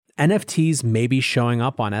NFTs may be showing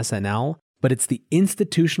up on SNL, but it's the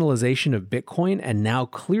institutionalization of Bitcoin and now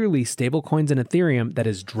clearly stablecoins and Ethereum that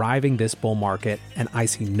is driving this bull market, and I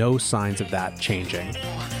see no signs of that changing.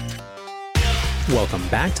 Welcome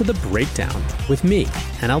back to The Breakdown with me,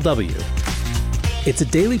 NLW. It's a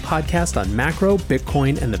daily podcast on macro,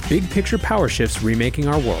 Bitcoin, and the big picture power shifts remaking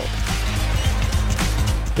our world.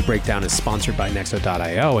 The Breakdown is sponsored by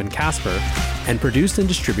Nexo.io and Casper, and produced and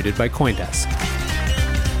distributed by CoinDesk.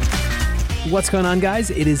 What's going on, guys?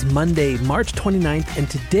 It is Monday, March 29th, and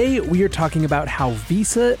today we are talking about how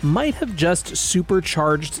Visa might have just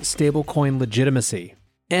supercharged stablecoin legitimacy.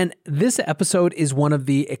 And this episode is one of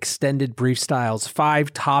the extended brief styles,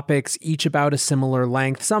 5 topics, each about a similar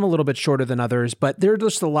length, some a little bit shorter than others, but there are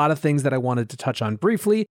just a lot of things that I wanted to touch on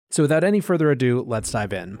briefly. So without any further ado, let's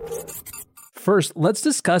dive in. First, let's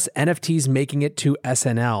discuss NFTs making it to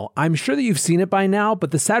SNL. I'm sure that you've seen it by now,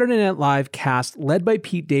 but the Saturday Night Live cast, led by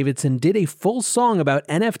Pete Davidson, did a full song about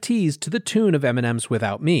NFTs to the tune of Eminem's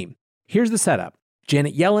Without Me. Here's the setup.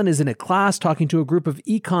 Janet Yellen is in a class talking to a group of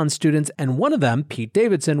econ students, and one of them, Pete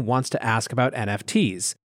Davidson, wants to ask about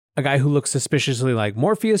NFTs. A guy who looks suspiciously like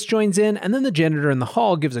Morpheus joins in, and then the janitor in the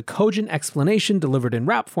hall gives a cogent explanation, delivered in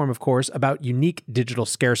rap form, of course, about unique digital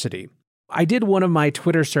scarcity. I did one of my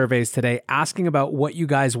Twitter surveys today asking about what you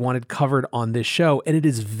guys wanted covered on this show, and it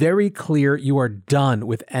is very clear you are done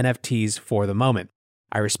with NFTs for the moment.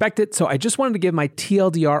 I respect it, so I just wanted to give my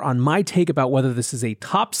TLDR on my take about whether this is a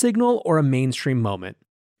top signal or a mainstream moment.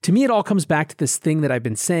 To me, it all comes back to this thing that I've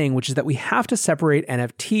been saying, which is that we have to separate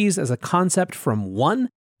NFTs as a concept from 1,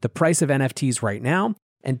 the price of NFTs right now,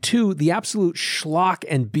 and 2, the absolute schlock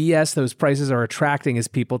and BS those prices are attracting as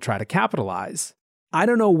people try to capitalize. I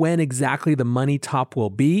don't know when exactly the money top will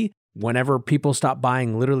be, whenever people stop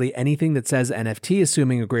buying literally anything that says NFT,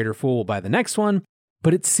 assuming a greater fool will buy the next one,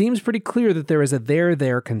 but it seems pretty clear that there is a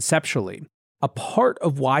there conceptually. A part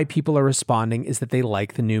of why people are responding is that they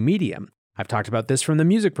like the new medium. I've talked about this from the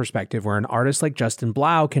music perspective, where an artist like Justin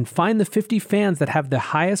Blau can find the 50 fans that have the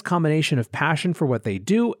highest combination of passion for what they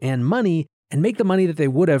do and money, and make the money that they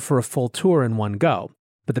would have for a full tour in one go.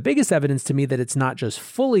 But the biggest evidence to me that it's not just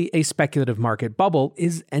fully a speculative market bubble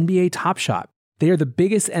is NBA Top Shot. They are the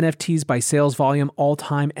biggest NFTs by sales volume all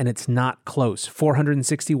time, and it's not close.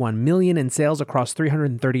 461 million in sales across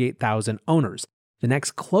 338,000 owners. The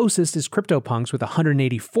next closest is CryptoPunks with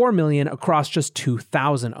 184 million across just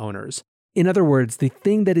 2,000 owners. In other words, the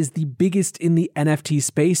thing that is the biggest in the NFT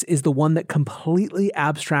space is the one that completely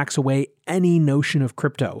abstracts away any notion of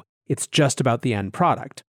crypto. It's just about the end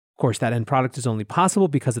product. Of course, that end product is only possible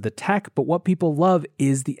because of the tech, but what people love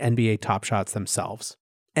is the NBA Top Shots themselves.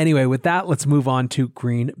 Anyway, with that, let's move on to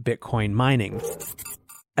green Bitcoin mining.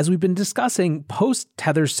 As we've been discussing, post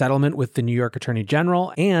Tether's settlement with the New York Attorney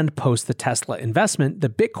General and post the Tesla investment, the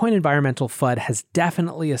Bitcoin environmental FUD has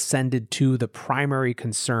definitely ascended to the primary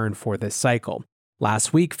concern for this cycle.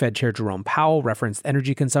 Last week, Fed Chair Jerome Powell referenced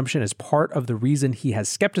energy consumption as part of the reason he has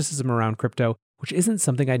skepticism around crypto, which isn't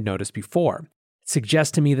something I'd noticed before. It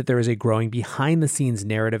suggests to me that there is a growing behind-the-scenes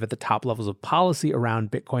narrative at the top levels of policy around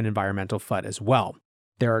Bitcoin environmental FUD as well.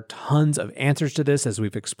 There are tons of answers to this, as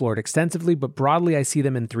we've explored extensively, but broadly I see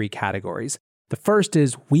them in 3 categories. The first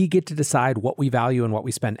is we get to decide what we value and what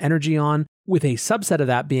we spend energy on, with a subset of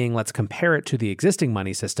that being let's compare it to the existing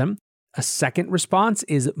money system. A second response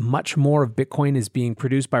is much more of Bitcoin is being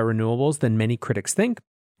produced by renewables than many critics think.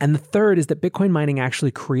 And the third is that Bitcoin mining actually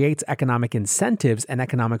creates economic incentives and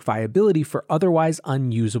economic viability for otherwise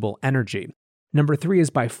unusable energy. Number 3 is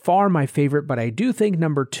by far my favorite, but I do think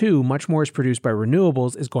number 2, much more is produced by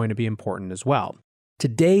renewables, is going to be important as well.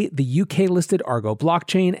 Today, the UK-listed Argo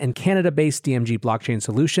blockchain and Canada-based DMG Blockchain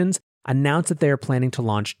Solutions announced that they are planning to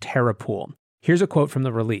launch TerraPool. Here's a quote from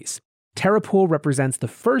the release. TerraPool represents the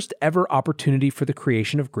first ever opportunity for the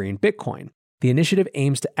creation of green Bitcoin. The initiative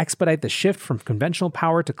aims to expedite the shift from conventional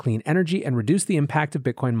power to clean energy and reduce the impact of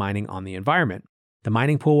Bitcoin mining on the environment. The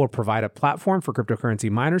mining pool will provide a platform for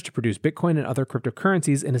cryptocurrency miners to produce Bitcoin and other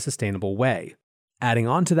cryptocurrencies in a sustainable way. Adding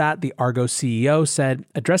on to that, the Argo CEO said,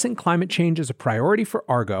 addressing climate change is a priority for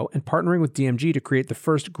Argo, and partnering with DMG to create the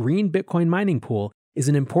first green Bitcoin mining pool is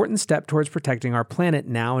an important step towards protecting our planet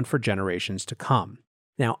now and for generations to come.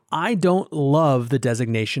 Now, I don't love the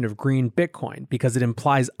designation of green Bitcoin because it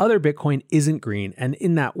implies other Bitcoin isn't green, and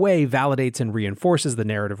in that way validates and reinforces the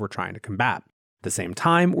narrative we're trying to combat. At the same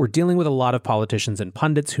time, we're dealing with a lot of politicians and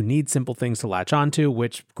pundits who need simple things to latch onto,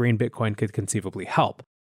 which green Bitcoin could conceivably help.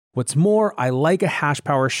 What's more, I like a hash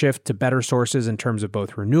power shift to better sources in terms of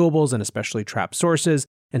both renewables and especially trapped sources,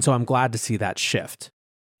 and so I'm glad to see that shift.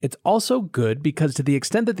 It's also good because to the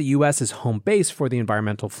extent that the US is home base for the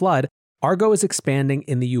environmental flood, Argo is expanding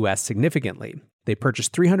in the US significantly. They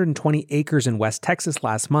purchased 320 acres in West Texas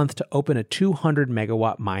last month to open a 200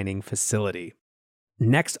 megawatt mining facility.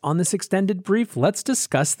 Next on this extended brief, let's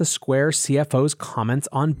discuss the Square CFO's comments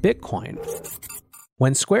on Bitcoin.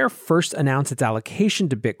 When Square first announced its allocation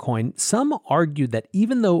to Bitcoin, some argued that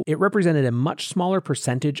even though it represented a much smaller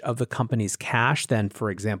percentage of the company's cash than,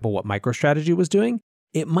 for example, what MicroStrategy was doing,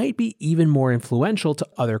 it might be even more influential to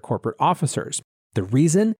other corporate officers. The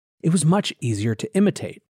reason? It was much easier to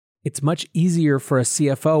imitate. It's much easier for a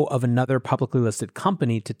CFO of another publicly listed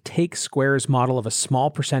company to take Square's model of a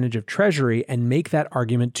small percentage of treasury and make that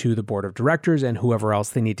argument to the board of directors and whoever else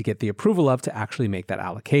they need to get the approval of to actually make that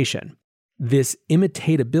allocation. This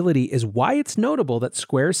imitatability is why it's notable that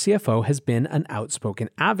Square's CFO has been an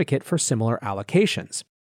outspoken advocate for similar allocations.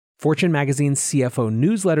 Fortune magazine's CFO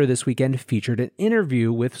newsletter this weekend featured an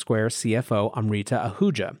interview with Square CFO Amrita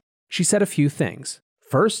Ahuja. She said a few things.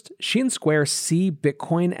 First, she and Square see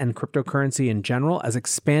Bitcoin and cryptocurrency in general as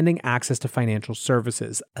expanding access to financial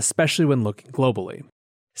services, especially when looking globally.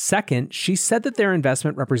 Second, she said that their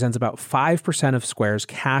investment represents about 5% of Square's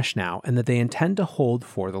cash now and that they intend to hold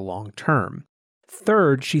for the long term.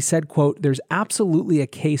 Third, she said, quote, "There's absolutely a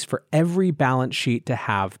case for every balance sheet to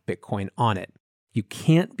have Bitcoin on it. You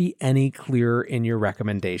can't be any clearer in your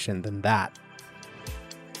recommendation than that."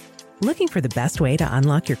 Looking for the best way to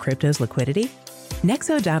unlock your crypto's liquidity?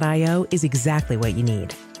 Nexo.io is exactly what you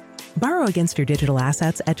need. Borrow against your digital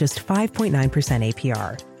assets at just 5.9%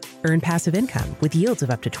 APR. Earn passive income with yields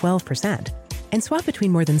of up to 12%. And swap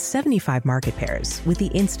between more than 75 market pairs with the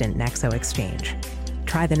instant Nexo exchange.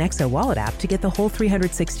 Try the Nexo wallet app to get the whole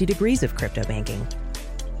 360 degrees of crypto banking.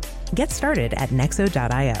 Get started at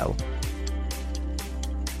Nexo.io.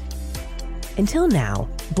 Until now,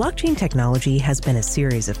 blockchain technology has been a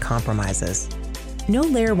series of compromises. No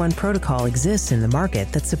Layer 1 protocol exists in the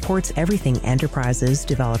market that supports everything enterprises,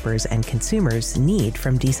 developers, and consumers need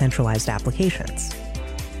from decentralized applications.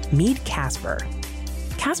 Meet Casper.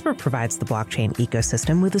 Casper provides the blockchain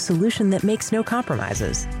ecosystem with a solution that makes no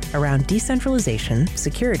compromises around decentralization,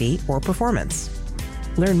 security, or performance.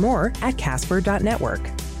 Learn more at casper.network.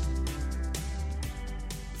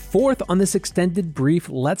 Fourth on this extended brief,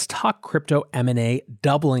 let's talk crypto M&A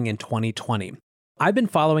doubling in 2020. I've been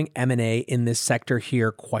following M&A in this sector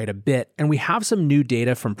here quite a bit, and we have some new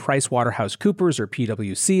data from PricewaterhouseCoopers, or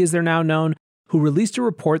PwC as they're now known, who released a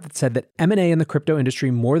report that said that M&A in the crypto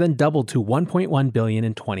industry more than doubled to $1.1 billion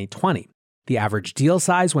in 2020. The average deal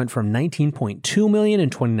size went from $19.2 million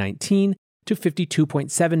in 2019 to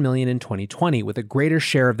 $52.7 million in 2020, with a greater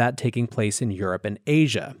share of that taking place in Europe and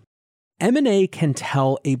Asia. M&A can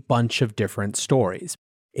tell a bunch of different stories.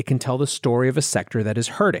 It can tell the story of a sector that is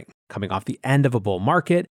hurting. Coming off the end of a bull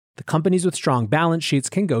market, the companies with strong balance sheets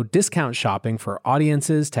can go discount shopping for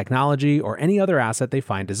audiences, technology, or any other asset they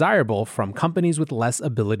find desirable from companies with less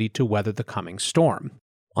ability to weather the coming storm.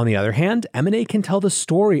 On the other hand, M&A can tell the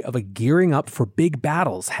story of a gearing up for big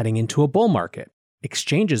battles heading into a bull market.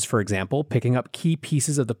 Exchanges, for example, picking up key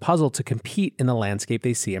pieces of the puzzle to compete in the landscape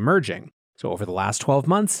they see emerging. So over the last 12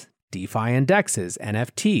 months, DeFi indexes,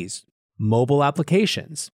 NFTs, mobile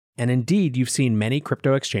applications, and indeed, you've seen many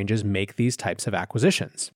crypto exchanges make these types of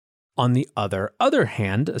acquisitions. On the other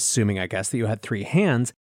hand, assuming I guess that you had three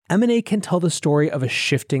hands, M&A can tell the story of a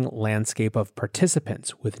shifting landscape of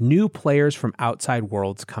participants, with new players from outside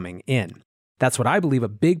worlds coming in. That's what I believe a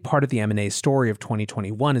big part of the M&A story of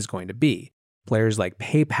 2021 is going to be. Players like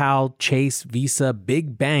PayPal, Chase, Visa,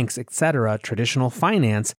 big banks, etc., traditional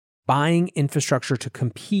finance, buying infrastructure to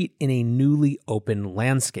compete in a newly open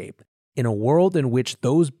landscape. In a world in which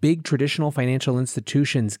those big traditional financial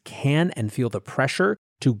institutions can and feel the pressure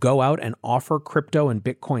to go out and offer crypto and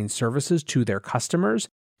Bitcoin services to their customers,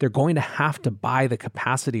 they're going to have to buy the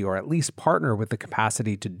capacity or at least partner with the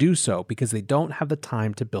capacity to do so because they don't have the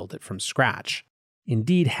time to build it from scratch.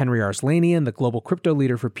 Indeed, Henry Arslanian, the global crypto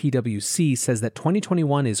leader for PwC, says that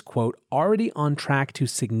 2021 is, quote, already on track to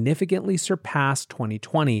significantly surpass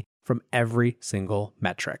 2020 from every single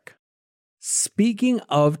metric. Speaking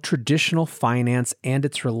of traditional finance and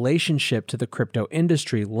its relationship to the crypto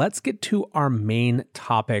industry, let's get to our main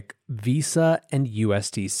topic, Visa and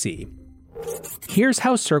USDC. Here's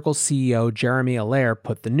how Circle's CEO Jeremy Allaire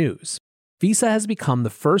put the news. Visa has become the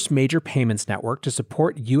first major payments network to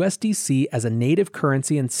support USDC as a native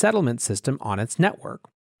currency and settlement system on its network.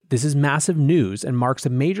 This is massive news and marks a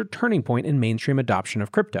major turning point in mainstream adoption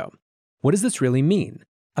of crypto. What does this really mean?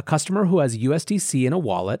 A customer who has USDC in a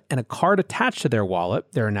wallet and a card attached to their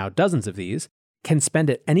wallet, there are now dozens of these, can spend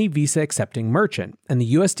at any Visa-accepting merchant, and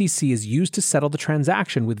the USDC is used to settle the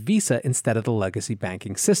transaction with Visa instead of the legacy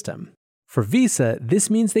banking system. For Visa, this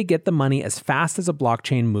means they get the money as fast as a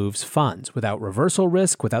blockchain moves funds, without reversal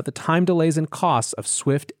risk, without the time delays and costs of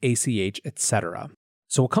SWIFT, ACH, etc.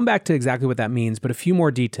 So we'll come back to exactly what that means, but a few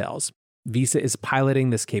more details. Visa is piloting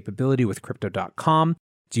this capability with Crypto.com.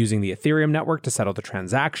 It's using the Ethereum network to settle the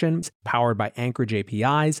transactions, powered by Anchorage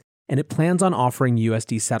APIs, and it plans on offering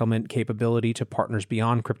USD settlement capability to partners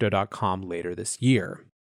beyond Crypto.com later this year.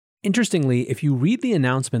 Interestingly, if you read the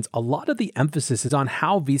announcements, a lot of the emphasis is on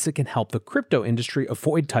how Visa can help the crypto industry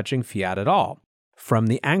avoid touching fiat at all. From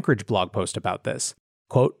the Anchorage blog post about this,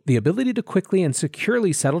 quote, "The ability to quickly and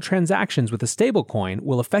securely settle transactions with a stablecoin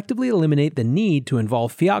will effectively eliminate the need to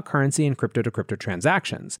involve fiat currency in crypto-to-crypto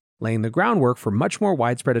transactions, laying the groundwork for much more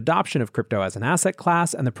widespread adoption of crypto as an asset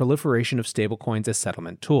class and the proliferation of stablecoins as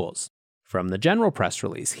settlement tools." From the general press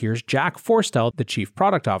release, here's Jack Forstell, the Chief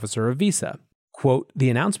Product Officer of Visa. Quote, "The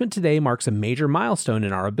announcement today marks a major milestone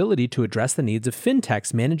in our ability to address the needs of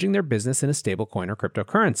fintechs managing their business in a stablecoin or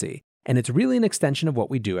cryptocurrency. And it's really an extension of what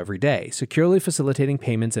we do every day, securely facilitating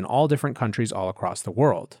payments in all different countries all across the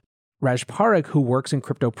world." Raj Parekh, who works in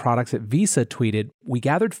crypto products at Visa, tweeted, "We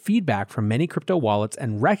gathered feedback from many crypto wallets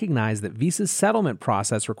and recognized that Visa's settlement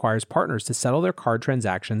process requires partners to settle their card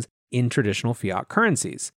transactions in traditional fiat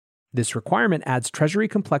currencies. This requirement adds treasury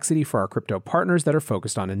complexity for our crypto partners that are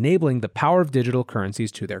focused on enabling the power of digital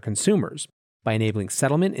currencies to their consumers. By enabling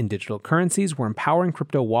settlement in digital currencies, we're empowering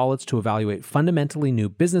crypto wallets to evaluate fundamentally new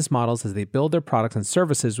business models as they build their products and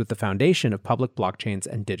services with the foundation of public blockchains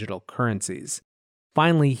and digital currencies."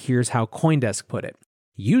 Finally, here's how CoinDesk put it.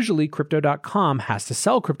 "Usually, Crypto.com has to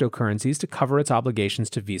sell cryptocurrencies to cover its obligations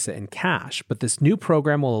to Visa in cash, but this new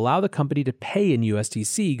program will allow the company to pay in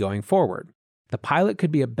USDC going forward. The pilot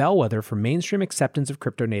could be a bellwether for mainstream acceptance of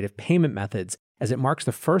crypto-native payment methods, as it marks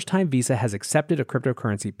the first time Visa has accepted a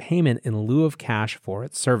cryptocurrency payment in lieu of cash for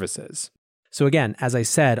its services." So again, as I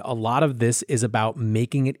said, a lot of this is about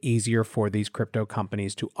making it easier for these crypto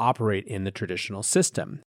companies to operate in the traditional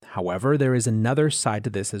system. However, there is another side to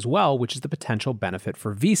this as well, which is the potential benefit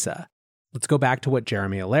for Visa. Let's go back to what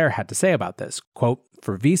Jeremy Allaire had to say about this. Quote,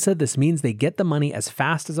 "For Visa, this means they get the money as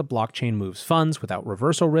fast as a blockchain moves funds without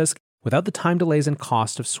reversal risk, without the time delays and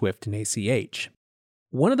cost of SWIFT and ACH.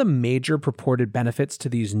 One of the major purported benefits to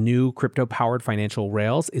these new crypto-powered financial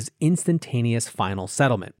rails is instantaneous final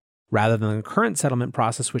settlement, rather than the current settlement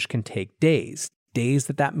process which can take days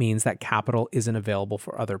that means that capital isn't available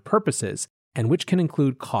for other purposes, and which can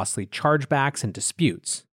include costly chargebacks and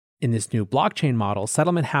disputes. In this new blockchain model,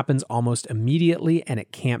 settlement happens almost immediately and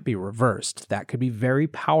it can't be reversed. That could be very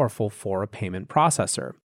powerful for a payment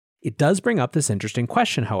processor. It does bring up this interesting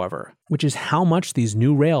question, however, which is how much these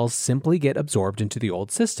new rails simply get absorbed into the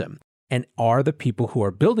old system. And are the people who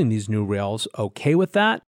are building these new rails okay with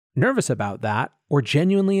that, nervous about that, or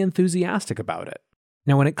genuinely enthusiastic about it?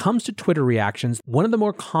 Now, when it comes to Twitter reactions, one of the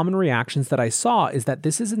more common reactions that I saw is that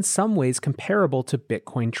this is in some ways comparable to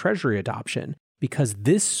Bitcoin treasury adoption, because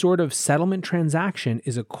this sort of settlement transaction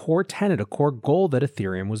is a core tenet, a core goal that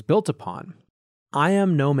Ethereum was built upon. I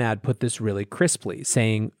Am Nomad put this really crisply,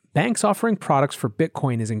 saying, "Banks offering products for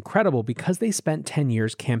Bitcoin is incredible because they spent 10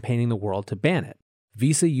 years campaigning the world to ban it.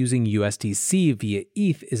 Visa using USDC via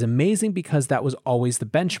ETH is amazing because that was always the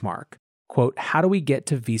benchmark. Quote, how do we get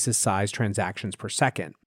to Visa size transactions per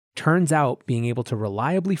second? Turns out being able to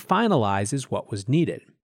reliably finalize is what was needed."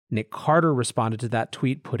 Nick Carter responded to that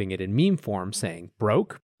tweet, putting it in meme form, saying,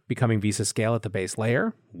 "Broke? Becoming Visa scale at the base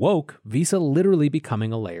layer? Woke? Visa literally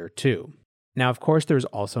becoming a layer 2. Now, of course, there's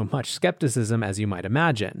also much skepticism, as you might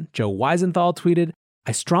imagine. Joe Weisenthal tweeted,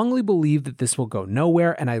 "I strongly believe that this will go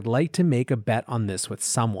nowhere, and I'd like to make a bet on this with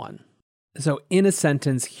someone." So in a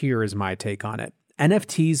sentence, here is my take on it.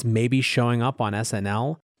 NFTs may be showing up on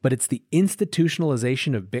SNL, but it's the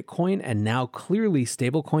institutionalization of Bitcoin and now clearly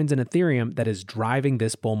stablecoins and Ethereum that is driving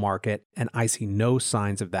this bull market, and I see no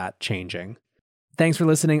signs of that changing. Thanks for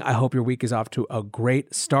listening. I hope your week is off to a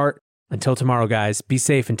great start. Until tomorrow, guys, be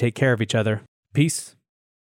safe and take care of each other. Peace.